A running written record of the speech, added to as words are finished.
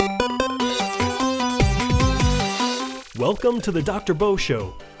Welcome to the Dr. Bo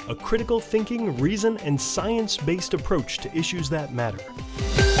Show, a critical thinking, reason, and science-based approach to issues that matter.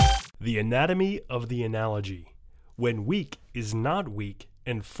 The anatomy of the analogy, when weak is not weak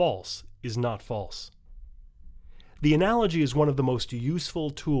and false is not false. The analogy is one of the most useful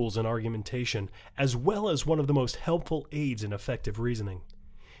tools in argumentation, as well as one of the most helpful aids in effective reasoning.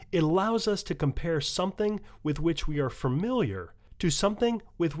 It allows us to compare something with which we are familiar to something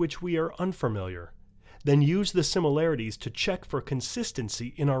with which we are unfamiliar, then use the similarities to check for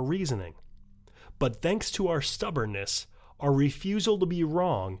consistency in our reasoning. But thanks to our stubbornness, our refusal to be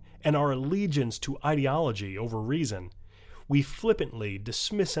wrong, and our allegiance to ideology over reason, we flippantly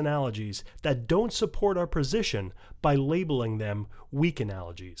dismiss analogies that don't support our position by labeling them weak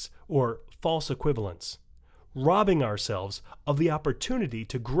analogies or false equivalents, robbing ourselves of the opportunity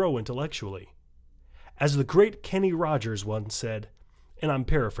to grow intellectually. As the great Kenny Rogers once said, and I'm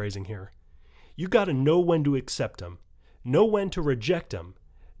paraphrasing here, you got to know when to accept them, know when to reject them,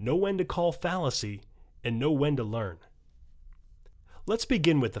 know when to call fallacy, and know when to learn. Let's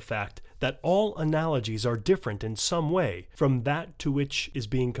begin with the fact that all analogies are different in some way from that to which is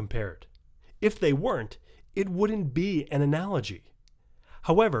being compared. If they weren't, it wouldn't be an analogy.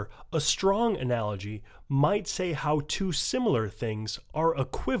 However, a strong analogy might say how two similar things are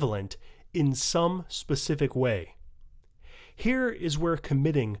equivalent in some specific way. Here is where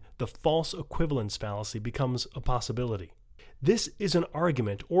committing the false equivalence fallacy becomes a possibility. This is an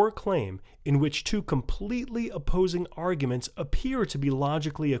argument or claim in which two completely opposing arguments appear to be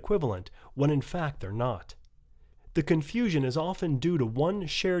logically equivalent when in fact they're not. The confusion is often due to one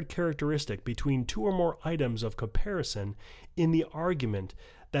shared characteristic between two or more items of comparison in the argument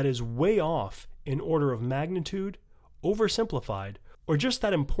that is way off in order of magnitude, oversimplified, or just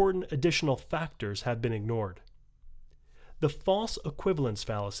that important additional factors have been ignored. The false equivalence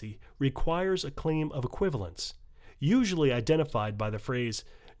fallacy requires a claim of equivalence, usually identified by the phrase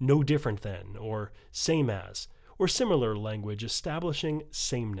no different than, or same as, or similar language establishing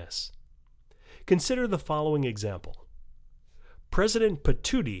sameness. Consider the following example. President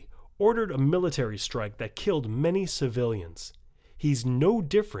Patootie ordered a military strike that killed many civilians. He's no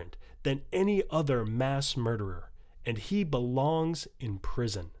different than any other mass murderer, and he belongs in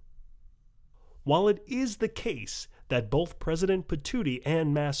prison. While it is the case that both President Patootie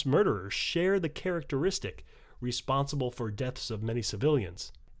and mass murderers share the characteristic responsible for deaths of many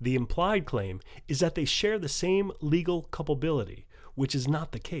civilians, the implied claim is that they share the same legal culpability, which is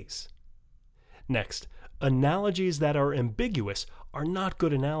not the case. Next, analogies that are ambiguous are not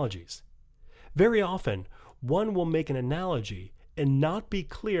good analogies. Very often, one will make an analogy and not be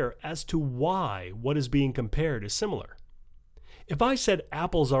clear as to why what is being compared is similar. If I said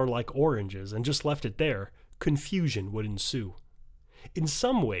apples are like oranges and just left it there, confusion would ensue. In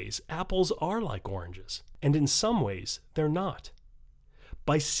some ways, apples are like oranges, and in some ways, they're not.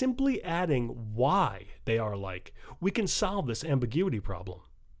 By simply adding why they are like, we can solve this ambiguity problem.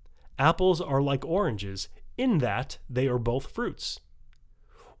 Apples are like oranges in that they are both fruits.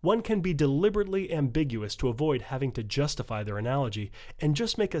 One can be deliberately ambiguous to avoid having to justify their analogy and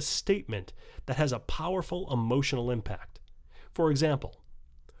just make a statement that has a powerful emotional impact. For example,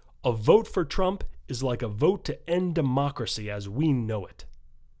 a vote for Trump is like a vote to end democracy as we know it.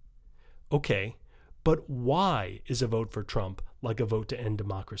 Okay, but why is a vote for Trump like a vote to end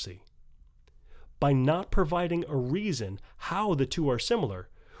democracy? By not providing a reason how the two are similar,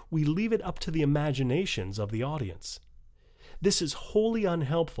 we leave it up to the imaginations of the audience. This is wholly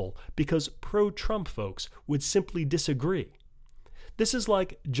unhelpful because pro-Trump folks would simply disagree. This is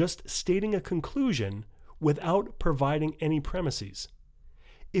like just stating a conclusion without providing any premises.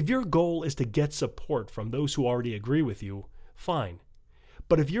 If your goal is to get support from those who already agree with you, fine.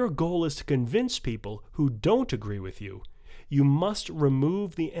 But if your goal is to convince people who don't agree with you, you must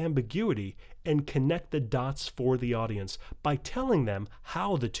remove the ambiguity and connect the dots for the audience by telling them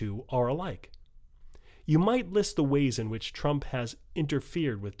how the two are alike. You might list the ways in which Trump has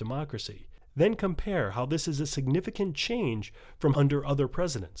interfered with democracy, then compare how this is a significant change from under other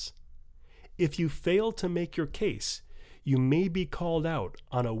presidents. If you fail to make your case, you may be called out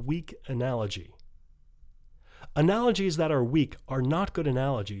on a weak analogy. Analogies that are weak are not good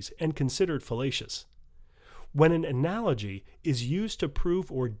analogies and considered fallacious. When an analogy is used to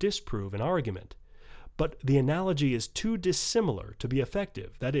prove or disprove an argument, but the analogy is too dissimilar to be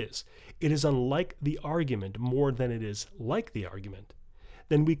effective, that is, it is unlike the argument more than it is like the argument,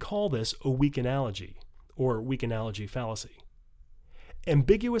 then we call this a weak analogy, or weak analogy fallacy.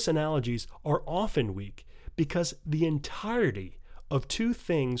 Ambiguous analogies are often weak because the entirety of two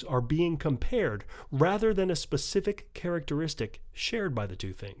things are being compared rather than a specific characteristic shared by the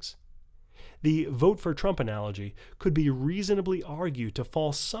two things. The vote for Trump analogy could be reasonably argued to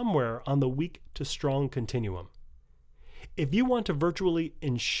fall somewhere on the weak to strong continuum. If you want to virtually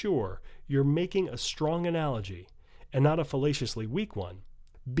ensure you're making a strong analogy and not a fallaciously weak one,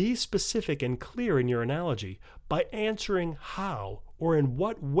 be specific and clear in your analogy by answering how or in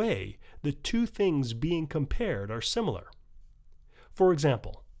what way the two things being compared are similar. For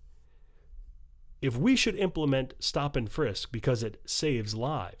example, if we should implement stop and frisk because it saves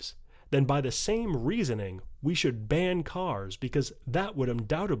lives, then by the same reasoning, we should ban cars because that would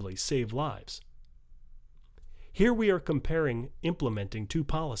undoubtedly save lives. Here we are comparing implementing two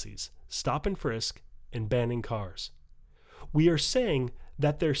policies, stop and frisk and banning cars. We are saying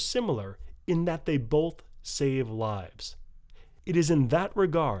that they're similar in that they both save lives. It is in that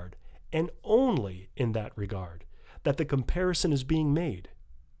regard, and only in that regard, that the comparison is being made.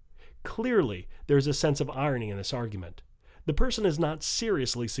 Clearly, there is a sense of irony in this argument. The person is not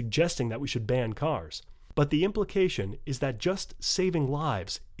seriously suggesting that we should ban cars, but the implication is that just saving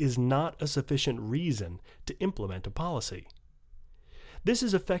lives is not a sufficient reason to implement a policy. This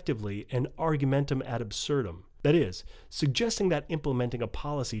is effectively an argumentum ad absurdum, that is, suggesting that implementing a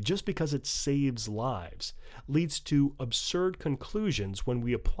policy just because it saves lives leads to absurd conclusions when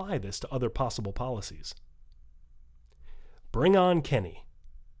we apply this to other possible policies. Bring on Kenny.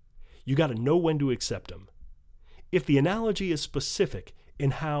 You got to know when to accept him. If the analogy is specific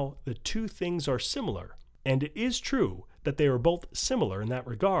in how the two things are similar, and it is true that they are both similar in that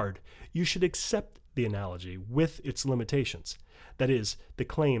regard, you should accept the analogy with its limitations. That is, the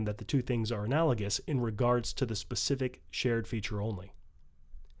claim that the two things are analogous in regards to the specific shared feature only.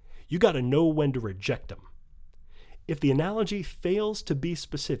 You got to know when to reject them. If the analogy fails to be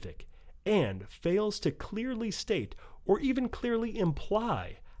specific and fails to clearly state or even clearly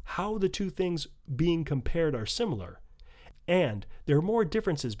imply how the two things being compared are similar, and there are more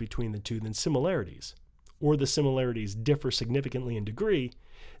differences between the two than similarities, or the similarities differ significantly in degree,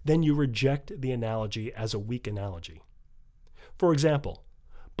 then you reject the analogy as a weak analogy. For example,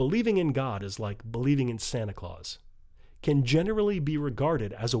 believing in God is like believing in Santa Claus, can generally be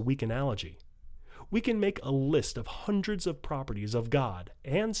regarded as a weak analogy. We can make a list of hundreds of properties of God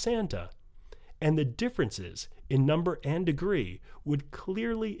and Santa, and the differences in number and degree would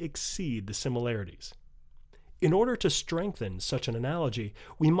clearly exceed the similarities. In order to strengthen such an analogy,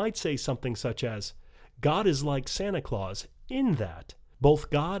 we might say something such as, God is like Santa Claus in that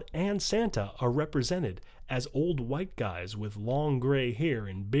both God and Santa are represented as old white guys with long gray hair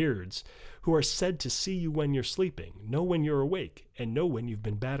and beards who are said to see you when you're sleeping, know when you're awake, and know when you've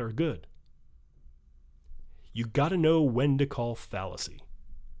been bad or good. You gotta know when to call fallacy.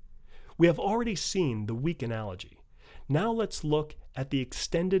 We have already seen the weak analogy. Now let's look at the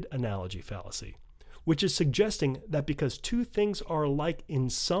extended analogy fallacy, which is suggesting that because two things are alike in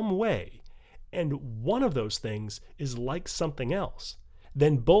some way, and one of those things is like something else,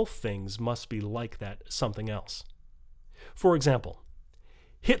 then both things must be like that something else. For example,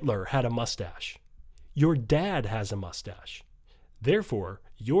 Hitler had a mustache. Your dad has a mustache. Therefore,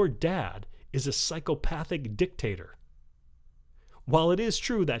 your dad is a psychopathic dictator. While it is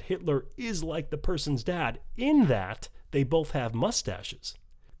true that Hitler is like the person's dad in that they both have mustaches,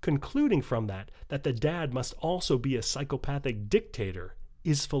 concluding from that the dad must also be a psychopathic dictator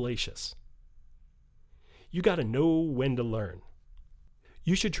is fallacious. You got to know when to learn.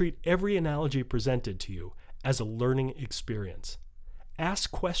 You should treat every analogy presented to you as a learning experience.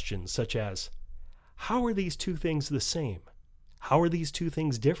 Ask questions such as, how are these two things the same? How are these two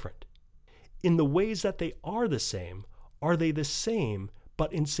things different? In the ways that they are the same, are they the same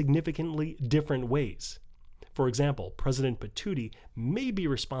but in significantly different ways? For example, President Patootie may be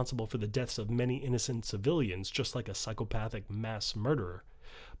responsible for the deaths of many innocent civilians, just like a psychopathic mass murderer,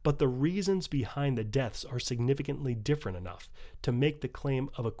 but the reasons behind the deaths are significantly different enough to make the claim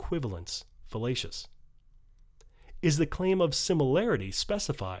of equivalence fallacious. Is the claim of similarity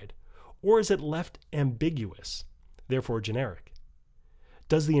specified, or is it left ambiguous, therefore generic?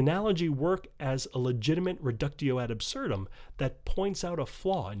 Does the analogy work as a legitimate reductio ad absurdum that points out a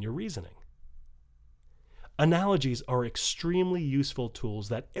flaw in your reasoning? Analogies are extremely useful tools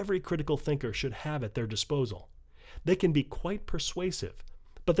that every critical thinker should have at their disposal. They can be quite persuasive,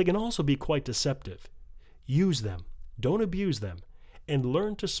 but they can also be quite deceptive. Use them, don't abuse them, and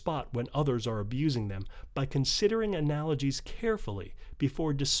learn to spot when others are abusing them by considering analogies carefully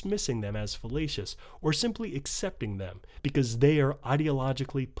before dismissing them as fallacious or simply accepting them because they are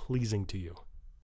ideologically pleasing to you.